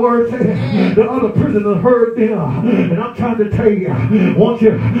that what the word said? The other prisoners heard them. And I'm trying to tell you, won't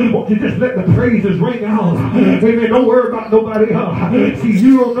you just let the praises ring out? Amen. Don't worry about nobody else. See,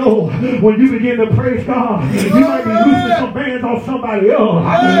 you don't know when you begin to praise God, you might be losing some bands on somebody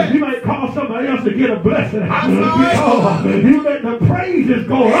else. You might cause somebody else to get a blessing. Because you let the praises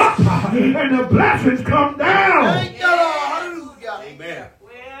go up and the blessings come down. Amen.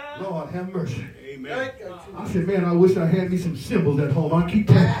 Lord, have mercy. Amen. I said, man, I wish I had me some cymbals at home. I keep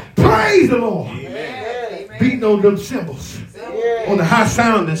praying. Praise the Lord. Amen. Beating on them cymbals. On the high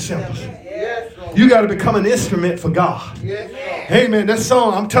sounding cymbals. You got to become an instrument for God. Amen. That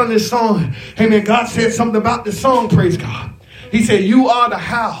song, I'm telling this song. Amen. God said something about this song. Praise God. He said, you are the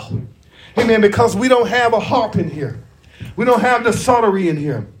how. Amen. Because we don't have a harp in here. We don't have the psaltery in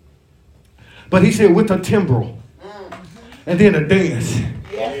here. But he said, with a timbrel. And then a dance.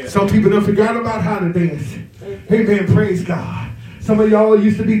 Some people don't forget about how to dance. Amen. Praise God. Some of y'all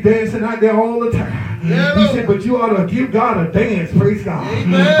used to be dancing out there all the time. He said, but you ought to give God a dance. Praise God.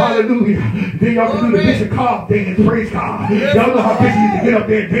 Amen. Hallelujah. Then y'all can do the Bishop Cobb dance. Praise God. Y'all know how Bishop used to get up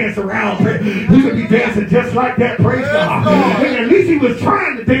there and dance around. He could be dancing just like that. Praise God. And at least he was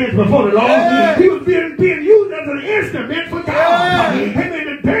trying to dance before the Lord. He was being used as an instrument for God. Amen.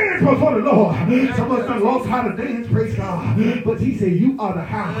 To dance before the Lord. Some of us done lost how to dance. Praise God. But he said, you ought to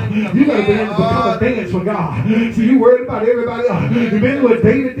have. You got to be able to become a dance for God. See, you worried about everybody else. Remember what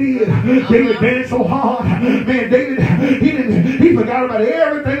David did? David danced so hard. Man, David, he forgot about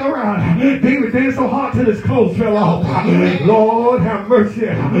everything around. David danced so hard till his clothes fell off. Lord, have mercy.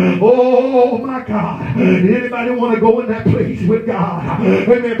 Oh, my God. Anybody want to go in that place with God?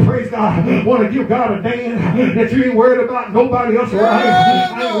 Amen. Praise God. Want to give God a dance that you ain't worried about nobody else around.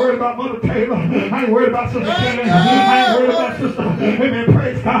 I ain't worried about Mother Taylor. I ain't worried about Sister Karen. I ain't worried about Sister. Amen.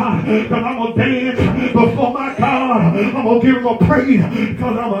 Praise God. Because I'm going to dance before my God. I'm going to give him a praise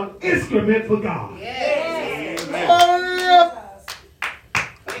because I'm an instrument for God. Yes. Amen.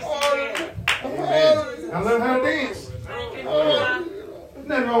 I learned how to dance. There's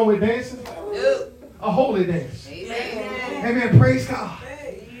nothing wrong with dancing. A holy dance. Amen. Praise God.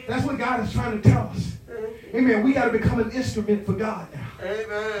 That's what God is trying to tell us. Amen. We got to become an instrument for God now.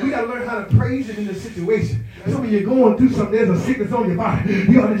 Amen. We got to learn how to praise Him in the situation. So when you're going through something, there's a sickness on your body,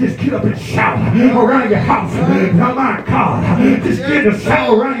 you ought to just get up and shout around your house. Oh my God. Just get to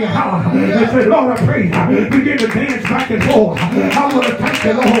shout around your house and say, Lord, I praise you. Begin to dance back and forth. I want to thank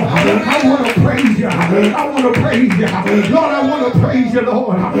you, Lord. I want to praise you. I want to praise you. Lord, I want to praise you,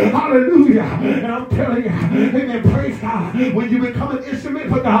 Lord. Hallelujah. And I'm telling you, amen, praise God. When you become an instrument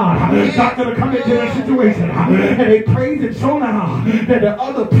for God, God's going to come into that situation. And they praised Him so loud that the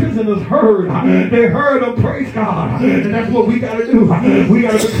other prisoners heard. They heard them praise God. And that's what we got to do. We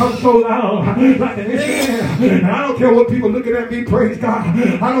got to become so loud like an instrument. And I don't care what people looking at me, praise God.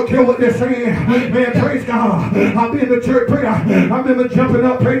 I don't care what they're saying. Man, praise God. I've been in the church, praise God. I remember jumping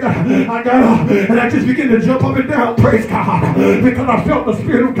up, praise God. I got up and I just began to jump up and down, praise God. Because I felt the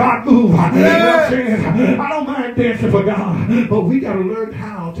Spirit of God move. You know what I'm saying? I don't mind dancing for God. But we got to learn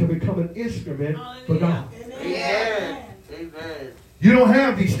how to become an instrument for God. Amen. Amen. You don't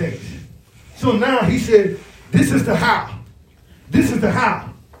have these things. So now He said, this is the how. This is the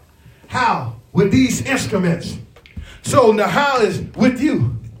how. How? With these instruments. So the how is with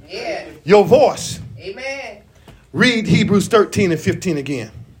you. Yeah. Your voice. Amen. Read Hebrews 13 and 15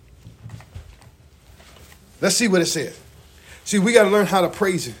 again. Let's see what it says. See, we got to learn how to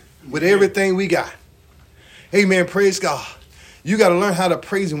praise Him with everything we got. Amen. Praise God. You got to learn how to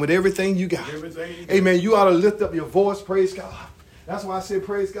praise Him with everything you got. Amen. You ought to lift up your voice. Praise God. That's why I said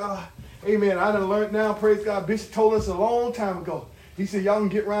praise God. Amen. I done learned now. Praise God. Bishop told us a long time ago. He said, y'all can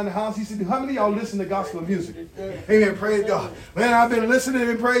get around the house. He said, how many of y'all listen to gospel music? Amen. Praise God. Man, I've been listening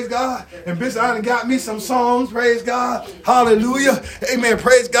and praise God. And Bishop, I done got me some songs. Praise God. Hallelujah. Amen.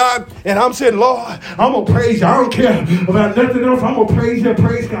 Praise God. And I'm saying, Lord, I'm going to praise you. I don't care about nothing else. I'm going to praise you.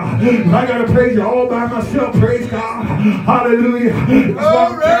 Praise God. I got to praise you all by myself. Praise God. Hallelujah. That's why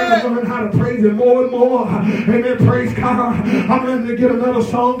I'm trying to learn how to praise Him more and more. Amen. Praise God. I'm learning to get another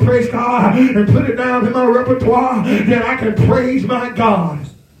song. Praise God. And put it down in my repertoire that I can praise my God.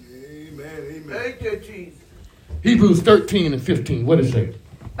 Amen. Amen. Thank you, Jesus. Hebrews 13 and 15. What does it say?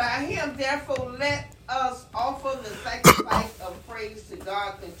 By Him, therefore, let us offer the sacrifice of praise to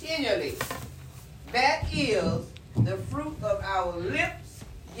God continually. That is the fruit of our lips,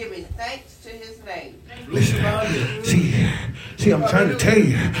 giving thanks to His name. Listen, see, I'm trying to tell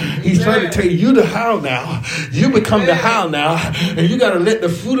you. He's trying to tell you the how now. You become the how now, and you got to let the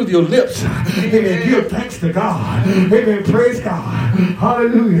fruit of your lips, amen, give thanks to God. Amen, praise God.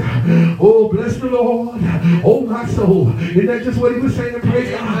 Hallelujah. Oh, bless the Lord. Oh, my soul. Isn't that just what He was saying?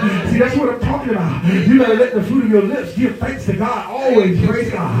 Praise God. See, that's what I'm talking about. You got to let the fruit of your lips give thanks to God. Always,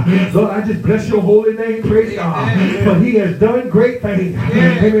 praise God. Lord, I just bless your holy name. Praise God. For He has done great things.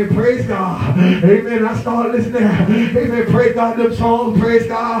 Amen, praise God. Amen. I started listening. Amen. Praise God. Them songs. Praise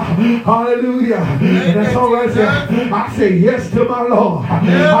God. Hallelujah. And that song right there. I say yes to my Lord.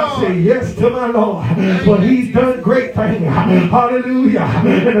 I say yes to my Lord. For He's done great things. Hallelujah.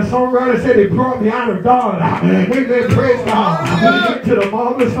 And the songwriter said He brought me out of God. Amen. Praise God. Into the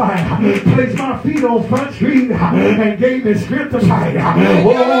marvelous light. Placed my feet on Front Street and gave me strength to fight.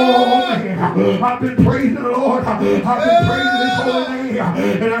 Oh man. I've been praising the Lord. I've been praising His holy name.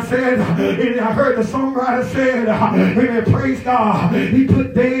 And I said, I heard the songwriter said, amen, praise God. He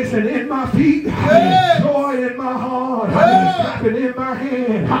put dancing in my feet, joy in my heart, clapping in my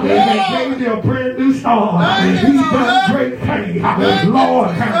hand, and gave me a brand new start. He's done great things.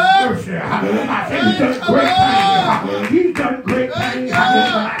 Lord have mercy. I said He's done great things. He's done great things.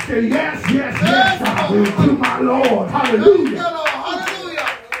 I said yes, yes, yes to my Lord. Hallelujah. Hallelujah.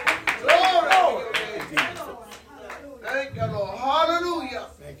 Glory. Thank you, Lord. Hallelujah.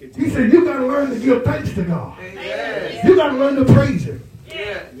 He said, you got to learn to give thanks to God. Amen. You got to learn to praise Him.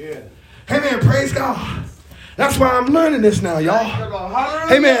 Yeah. Amen. Praise God. That's why I'm learning this now,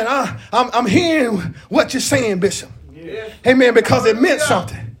 y'all. Amen. I'm hearing what you're saying, Bishop. Yeah. Amen. Because it meant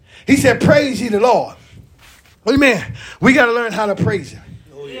something. He said, praise ye the Lord. Amen. We got to learn how to praise Him.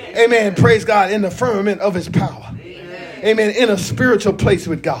 Amen. Praise God in the firmament of His power. Amen. In a spiritual place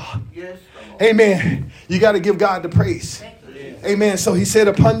with God. Yes. Amen. You got to give God the praise. Amen. So He said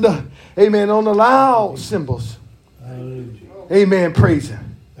upon the, amen, on the loud cymbals. Hallelujah. Amen. Praise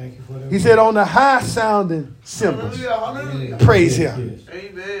Him. Thank you for that. He said on the high sounding cymbals. Hallelujah. Praise Him.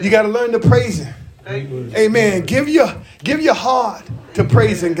 Amen. You got to learn to praise Him. Amen. Give your heart to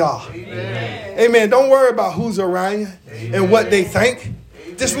praising God. Amen. Amen. Don't worry about who's around you and what they think.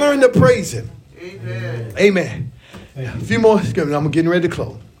 Just learn to praise Him. Amen. Amen. A few more scriptures. I'm getting ready to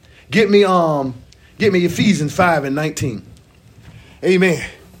close. Get me Ephesians 5 and 19. Amen.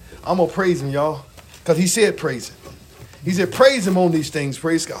 I'm going to praise Him, y'all, because He said praise Him. He said, praise him on these things.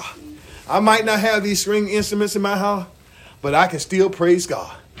 Praise God. I might not have these string instruments in my house, but I can still praise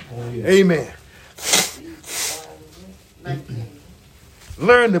God. Oh, yeah. Amen.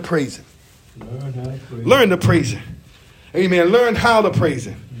 Learn to praise him. Learn to praise him. Amen. Learn how to praise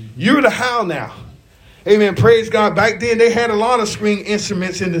him. You're the how now. Amen. Praise God. Back then they had a lot of string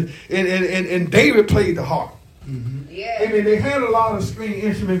instruments and David played the harp. Mm-hmm. Yeah. Amen. They had a lot of string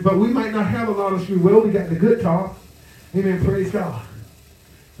instruments, but we might not have a lot of string. Well, we got the guitar. Amen. Praise God.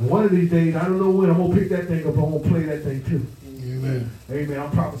 And one of these days, I don't know when, I'm going to pick that thing up. I'm going to play that thing too. Amen. Amen.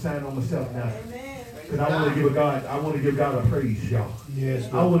 I'm prophesying on myself now. Amen. Because I want to give God a praise, y'all.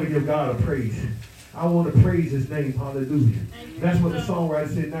 Yes. I want to give God a praise. I want to praise his name. Hallelujah. That's what the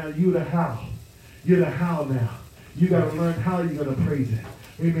songwriter said. Now you're the how. You're the how now. You got to learn how you're going to praise it.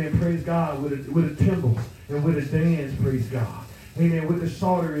 Amen. Praise God with a timbrel and with a dance. Praise God. Amen. With the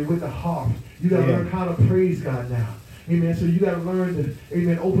psaltery and with the harp. You got to learn how to praise God now. Amen. So you got to learn to,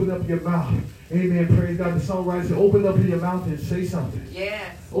 amen, open up your mouth. Amen. Praise God. The songwriter said, open up your mouth and say something.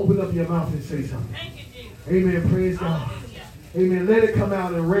 Yes. Open up your mouth and say something. Thank you, Jesus. Amen. Praise God. Amen. Let it come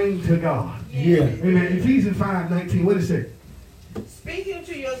out and ring to God. Yeah. Amen. Ephesians 5:19. What does it say? Speaking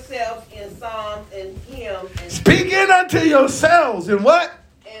to yourselves in psalms and hymns. Speaking unto yourselves in what?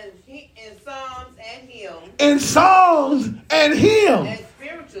 In psalms and hymns. In psalms and hymns. And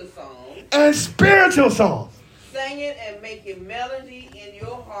spiritual songs. And spiritual songs. Singing and making melody in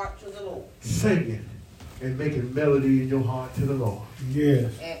your heart to the Lord. Singing and making melody in your heart to the Lord.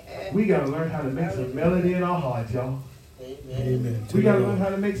 Yes. We got to learn how to make some melody in our hearts, y'all. Amen. We got to learn how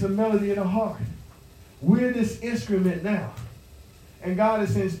to make some melody in our heart. We're this instrument now. And God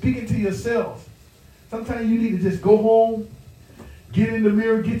is saying, speaking to yourselves. Sometimes you need to just go home, get in the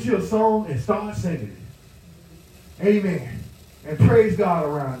mirror, get you a song, and start singing it. Amen. And praise God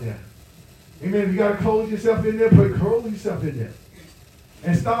around there. Amen. If you got to close yourself in there, close yourself in there.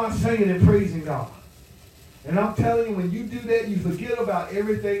 And start singing and praising God. And I'm telling you, when you do that, you forget about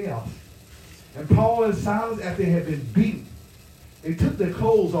everything else. And Paul and Silas, after they had been beaten, they took their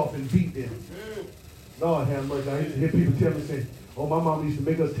clothes off and beat them. Lord have mercy. I used to hear people tell me, say, oh, my mom used to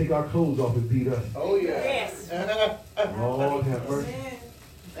make us take our clothes off and beat us. Oh, yeah. Yes. Lord have mercy.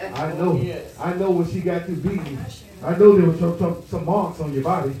 I know when she got through beating you. I know there was some marks on your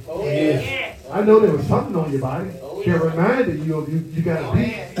body. Oh, yes. I know there was something on your body that reminded you of you got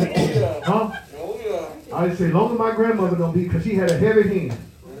beat. Huh? Oh, yeah. I say, long as my grandmother don't beat, because she had a heavy hand.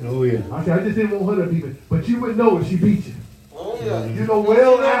 Oh, yeah. I said, I just didn't want her to beat me. But you would know if she beat you. Oh, yeah. You know,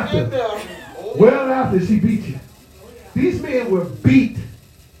 well after she beat you. These men were beat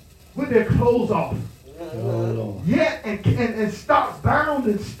with their clothes off. Oh, yeah, and stocks, bound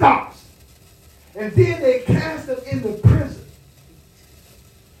in stocks. And then they cast them into prison.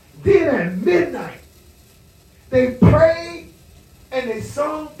 Then at midnight, they prayed and they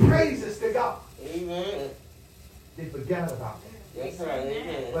sung praises to God. Amen. They forgot about that. Yes,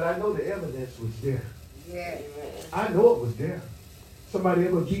 right. But I know the evidence was there. Yeah. I know it was there. Somebody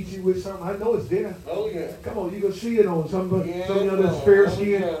ever beat you with something, I know it's there. Oh, yeah. Come on, you can see it on some of that's fair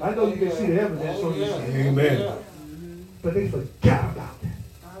skin. Yeah. I know you can see the evidence on your skin. Amen. Yeah. But they forgot about that.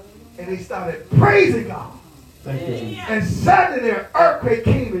 And they started praising God. Thank you. And suddenly an earthquake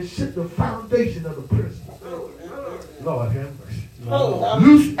came and shook the foundation of the prison. Lord have mercy.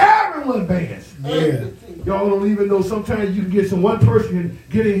 Loose everyone bands. Yeah. Y'all don't even know sometimes you can get one person and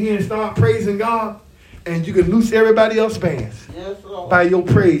get in here and start praising God. And you can loose everybody else's bands. Yes, Lord. By your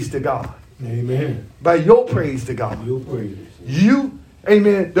praise to God. Amen. By your praise to God. Your praise. You,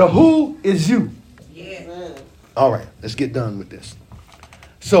 amen. The who is you. Yeah. All right, let's get done with this.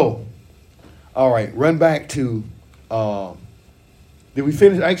 So, all right, run back to, did we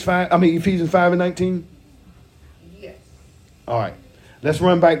finish Ephesians 5:19? Yes. All right, let's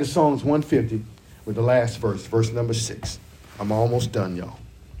run back to Psalms 150 with the last verse number 6. I'm almost done, y'all.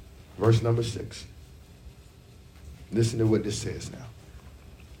 Verse number 6. Listen to what this says now.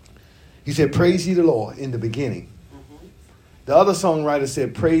 He said, praise ye the Lord in the beginning. Mm-hmm. The other songwriter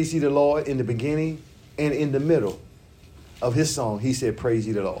said, praise ye the Lord in the beginning and in the middle of his song. He said, praise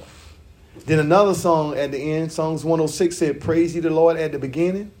ye the Lord. Then another song at the end, Songs 106 said, praise ye the Lord at the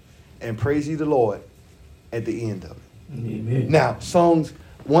beginning and praise ye the Lord at the end of it. Amen. Now, Songs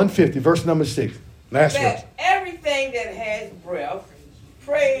 150, verse number 6. Last verse. Everything that has breath,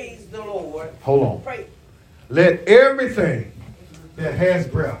 praise the Lord. Hold on. Let everything that has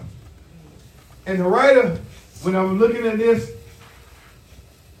breath. And the writer, when I was looking at this,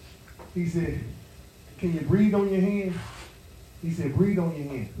 he said, can you breathe on your hand? He said, breathe on your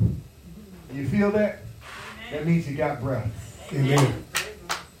hand. You feel that? That means you got breath. Amen.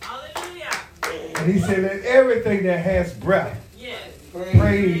 Hallelujah. And he said, let everything that has breath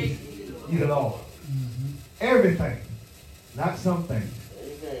praise ye the Lord. Everything. Not some things.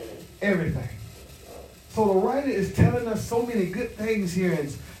 Everything. So the writer is telling us so many good things here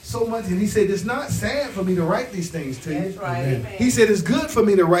and so much. And he said, it's not sad for me to write these things to you. That's right. Amen. He said, it's good for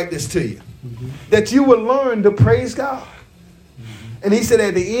me to write this to you. That you will learn to praise God. And he said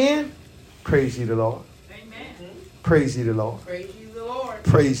at the end, praise ye the Lord. Amen. Praise ye the Lord. Praise ye the Lord.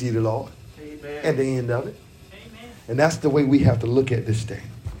 Praise ye the Lord. Amen. At the end of it. Amen. And that's the way we have to look at this thing.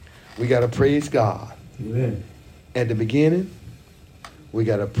 We got to praise God. Amen. At the beginning, we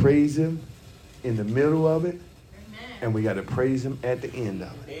got to praise him in the middle of it. Amen. And we got to praise him at the end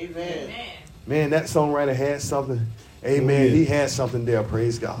of it. Amen. Man, that songwriter had something. Amen. He had something there.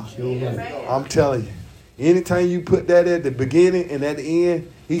 Praise God. Amen. I'm telling you. Anytime you put that at the beginning and at the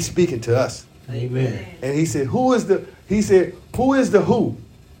end, he's speaking to us. Amen. And he said, who is the who?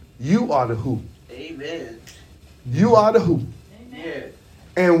 You are the who. Amen. You are the who. Yes.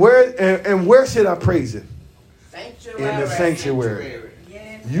 And where should I praise him? Sanctuary. In the sanctuary.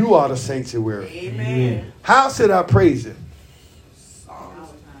 Yes. You are the sanctuary. Amen. How should I praise him?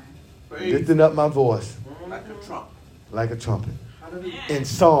 Praise. Lifting up my voice Like a trumpet. like a trumpet. Hallelujah. In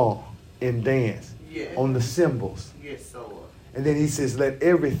song, in dance, Yes. on the cymbals. Yes, Lord. And then he says, let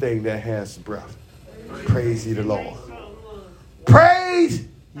everything that has breath praise ye the Lord. Praise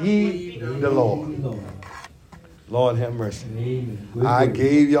ye the Lord. Lord have mercy. Amen. I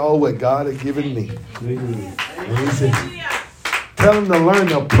gave y'all what God had given me. And he said, tell them to learn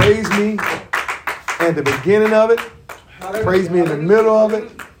to praise me at the beginning of it, praise me in the middle of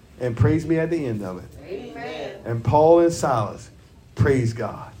it, and praise me at the end of it. Amen. And Paul and Silas praise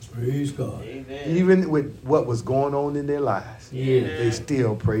God. Praise God. Amen. Even with what was going on in their lives, Yeah. they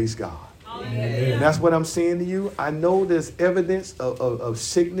still praise God. Amen. And that's what I'm saying to you. I know there's evidence of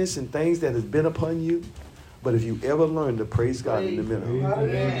sickness and things that has been upon you. But if you ever learn to praise God in the middle,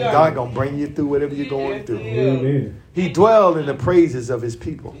 God going to bring you through whatever you're going through. Amen. He dwelled in the praises of his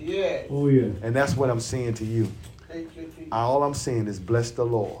people. Yes. Oh, yeah. And that's what I'm saying to you. Thank you, Jesus. All I'm saying is bless the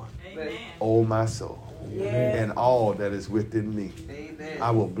Lord, Amen. oh my soul, Yes. and all that is within me. Amen.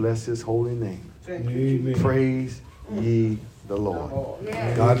 I will bless his holy name. Thank you. Amen. Praise ye the Lord.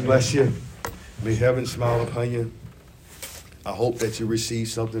 Yes. God bless you. May heaven smile upon you. I hope that you receive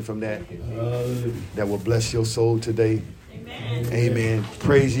something from that Hallelujah. that will bless your soul today. Amen. Amen.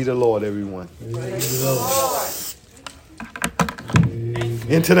 Praise ye the Lord, everyone. Praise the Lord. Amen.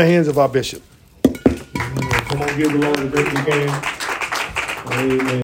 Into the hands of our bishop. Come on, give the Lord the best you can. Amen.